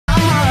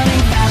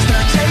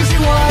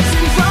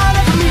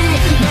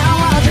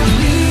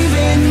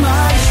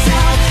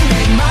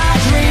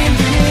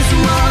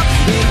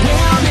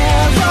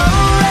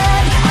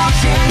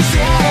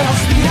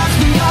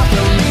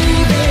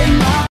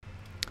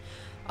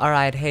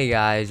Alright, hey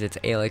guys, it's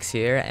Alex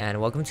here, and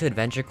welcome to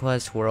Adventure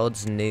Quest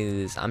World's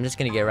News. I'm just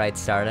gonna get right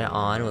started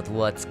on with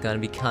what's gonna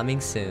be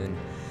coming soon.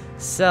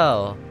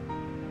 So,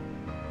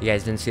 you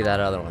guys didn't see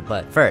that other one,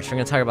 but first, we're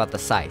gonna talk about the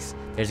Scythes.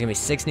 There's gonna be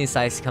 6 new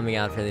Scythes coming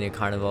out for the new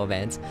Carnival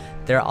events.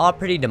 They're all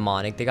pretty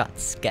demonic. They got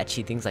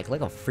sketchy things, like,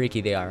 look how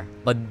freaky they are.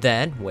 But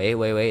then,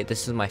 wait,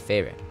 this is my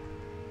favorite.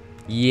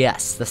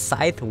 Yes, the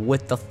Scythe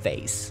with the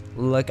face.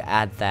 Look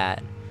at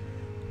that.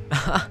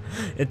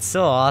 It's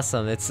so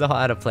awesome. It's so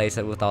out of place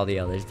with all the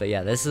others, but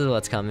yeah, this is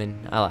what's coming.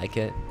 I like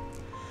it.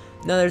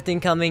 Another thing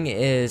coming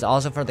is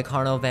also for the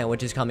Carnival event,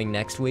 which is coming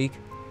next week.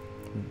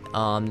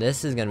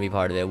 This is gonna be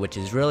part of it, which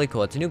is really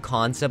cool. It's a new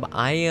concept.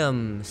 I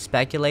am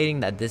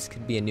speculating that this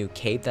could be a new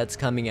cape that's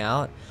coming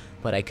out,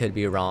 but I could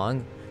be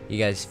wrong. You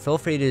guys feel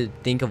free to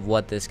think of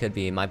what this could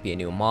be. It might be a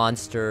new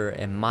monster.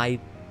 It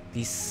might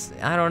be,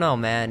 I don't know,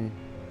 man.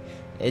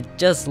 It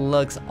just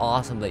looks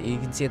awesome, but you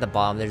can see at the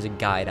bottom there's a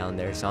guy down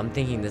there, so I'm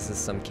thinking this is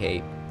some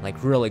cape,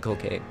 like really cool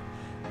cape,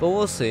 but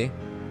we'll see.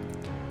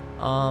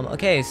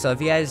 Okay, so if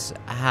you guys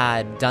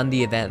had done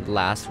the event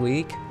last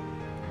week,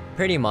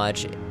 pretty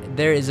much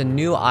there is a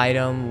new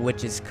item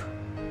which is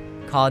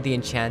called the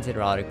Enchanted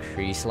Rod of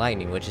Crease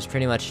Lightning, which is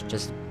pretty much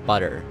just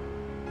butter.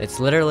 It's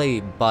literally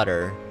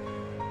butter,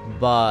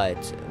 but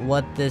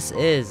what this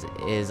is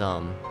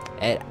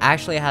it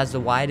actually has the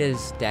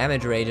widest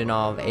damage range in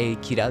all of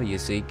AQW,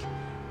 so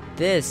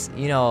this,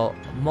 you know,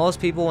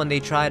 most people when they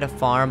try to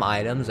farm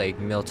items like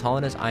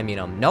Miltonus,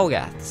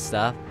 Nogath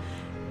stuff,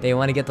 they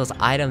want to get those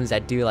items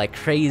that do like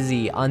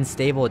crazy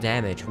unstable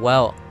damage.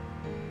 Well,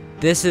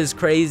 this is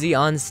crazy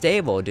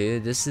unstable,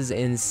 dude. This is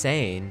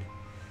insane.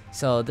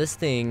 So this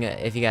thing,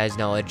 if you guys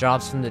know, it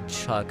drops from the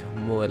Chuck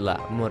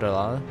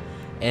Murala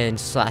and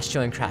Slash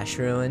and Crash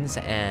Ruins,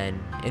 and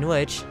in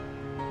which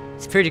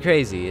it's pretty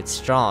crazy. It's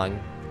strong.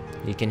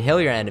 You can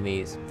heal your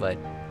enemies, but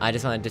I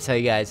just wanted to tell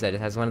you guys that it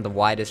has one of the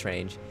widest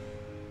range.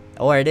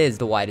 Or it is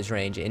the widest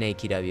range in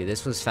AQW.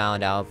 This was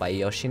found out by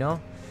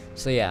Yoshino.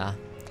 So yeah,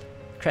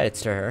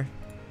 credits to her.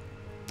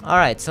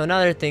 Alright, so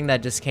another thing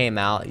that just came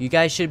out, you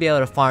guys should be able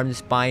to farm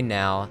this by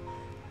now,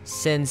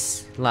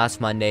 since last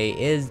Monday,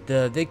 is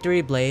the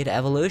Victory Blade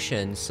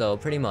Evolution. So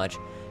pretty much,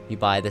 you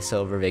buy the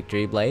Silver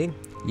Victory Blade,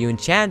 you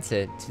enchant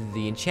it to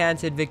the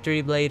Enchanted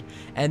Victory Blade,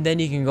 and then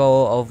you can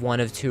go of one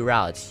of two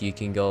routes. You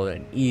can go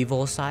an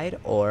evil side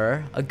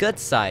or a good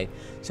side.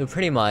 So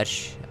pretty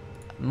much,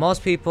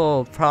 most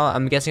people,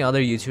 I'm guessing other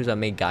YouTubers have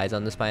made guides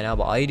on this by now,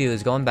 but all you do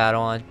is go in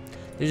battle on.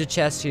 There's a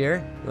chest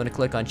here. You want to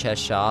click on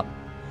chest shop.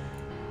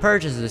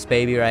 Purchase this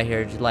baby right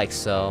here, just like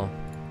so.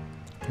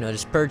 You know,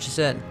 just purchase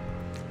it.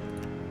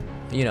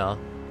 You know,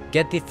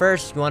 get the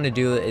first you want to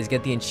do is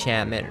get the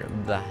enchantment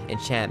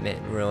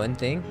ruin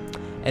thing,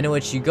 and in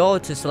which you go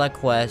to select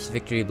quest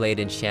Victory Blade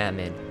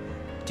Enchantment.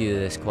 Do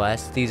this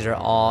quest. These are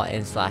all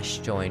in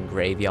 / join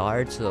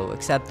graveyard. So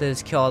accept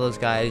this, kill all those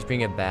guys,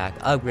 bring it back,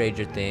 upgrade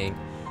your thing.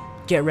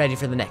 Get ready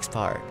for the next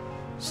part.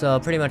 So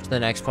pretty much the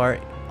next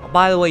part.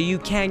 By the way, you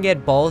can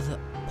get both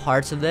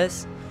parts of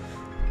this,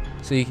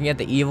 so you can get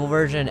the evil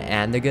version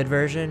and the good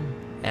version.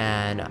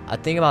 And a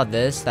thing about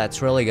this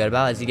that's really good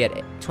about is you get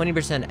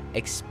 20%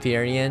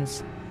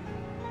 experience,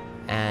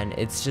 and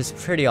it's just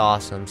pretty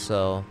awesome.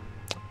 So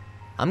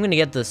I'm gonna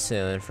get this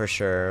soon for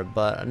sure,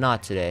 but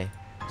not today.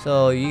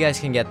 So you guys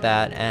can get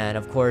that, and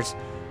of course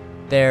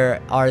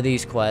there are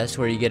these quests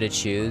where you get to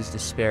choose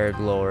Despair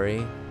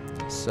Glory.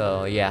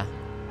 So yeah,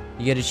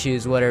 you get to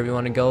choose whatever you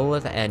want to go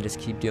with and just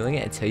keep doing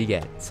it until you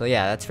get it. So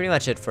yeah, that's pretty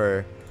much it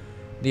for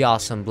the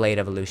awesome Blade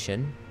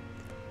Evolution.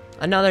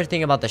 Another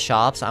thing about the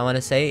shops I want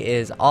to say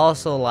is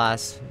also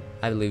last,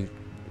 I believe,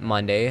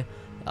 Monday,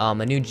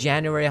 a new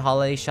January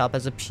holiday shop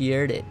has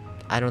appeared.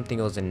 I don't think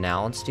it was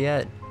announced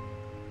yet.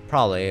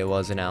 Probably it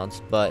was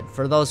announced, but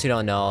for those who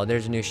don't know,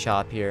 there's a new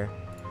shop here.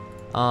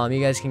 You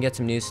guys can get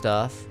some new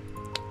stuff.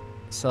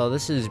 So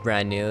this is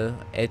brand new.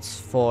 It's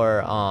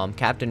for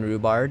Captain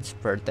Rhubard's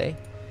birthday.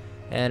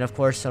 And of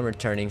course some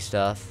returning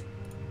stuff.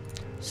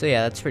 So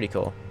yeah, that's pretty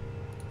cool.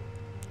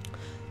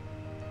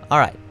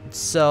 Alright,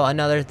 so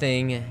another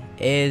thing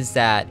is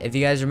that if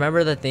you guys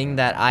remember the thing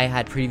that I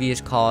had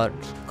previously called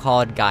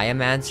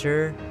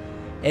Gaiamancer,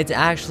 it's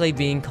actually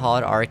being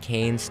called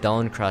Arcane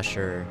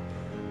Stonecrusher.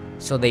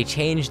 So they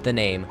changed the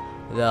name.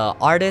 The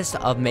artist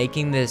of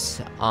making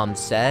this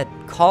set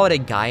called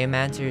it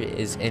Gaiamancer,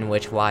 is in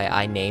which why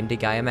I named it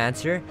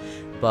Gaiamancer.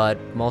 But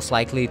most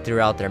likely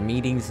throughout their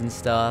meetings and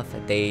stuff,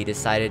 they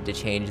decided to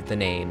change the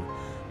name.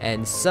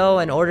 And so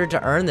in order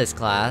to earn this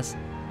class,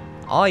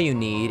 all you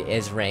need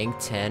is rank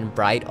 10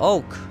 Bright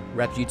Oak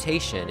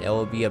Reputation. It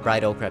will be a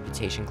Bright Oak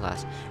Reputation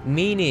class.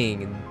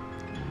 Meaning,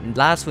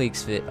 last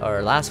week's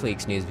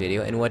news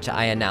video, in which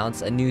I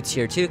announced a new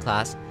tier 2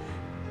 class,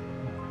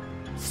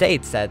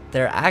 states that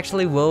there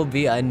actually will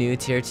be a new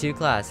tier 2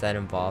 class that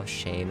involves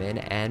Shaman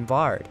and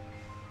Bard.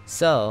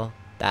 So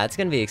that's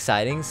going to be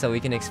exciting, so we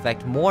can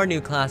expect more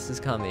new classes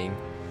coming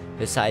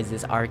besides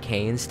this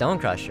Arcane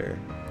Stonecrusher.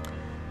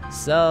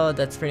 So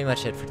that's pretty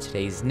much it for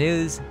today's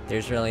news.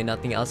 There's really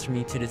nothing else for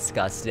me to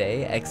discuss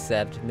today,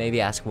 except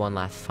maybe ask one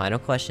last final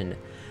question.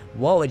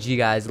 what would you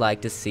guys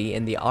like to see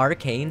in the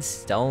Arcane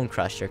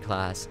Stonecrusher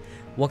class?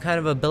 What kind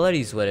of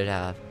abilities would it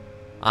have?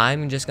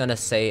 I'm just gonna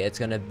say it's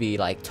gonna be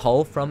like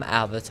Toll from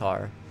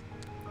Avatar.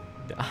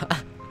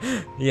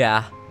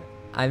 Yeah,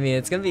 I mean,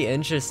 it's gonna be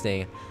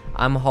interesting.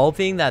 I'm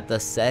hoping that the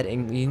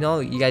setting, you know,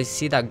 you guys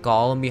see that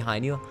golem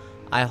behind you?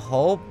 I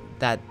hope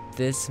that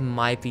this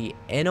might be,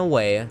 in a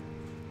way,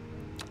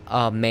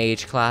 a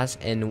mage class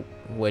in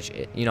which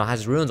it, you know,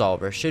 has runes all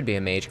over. Should be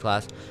a mage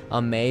class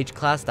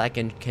that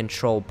can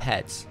control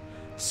pets.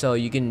 So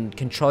you can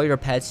control your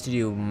pets to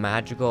do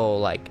magical,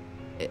 like,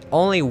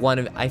 only one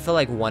of, I feel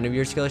like one of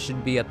your skills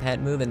should be a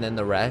pet move, and then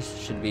the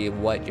rest should be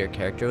what your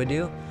character would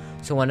do.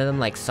 So one of them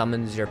like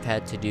summons your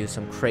pet to do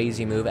some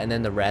crazy move, and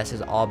then the rest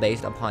is all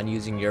based upon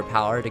using your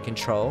power to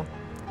control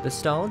the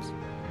stones.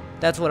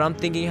 That's what I'm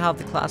thinking how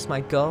the class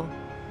might go.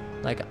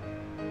 Like,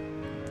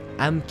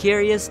 I'm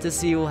curious to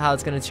see how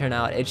it's gonna turn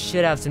out. It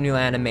should have some new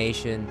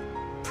animation.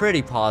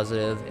 Pretty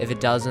positive. If it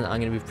doesn't, I'm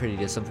gonna be pretty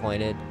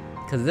disappointed,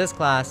 because this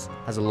class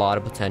has a lot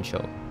of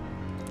potential.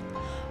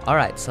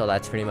 Alright, so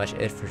that's pretty much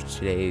it for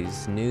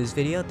today's news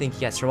video. Thank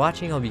you guys for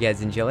watching. Hope you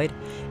guys enjoyed,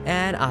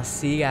 and I'll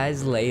see you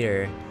guys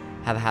later.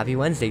 Have a happy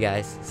Wednesday,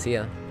 guys. See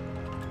ya.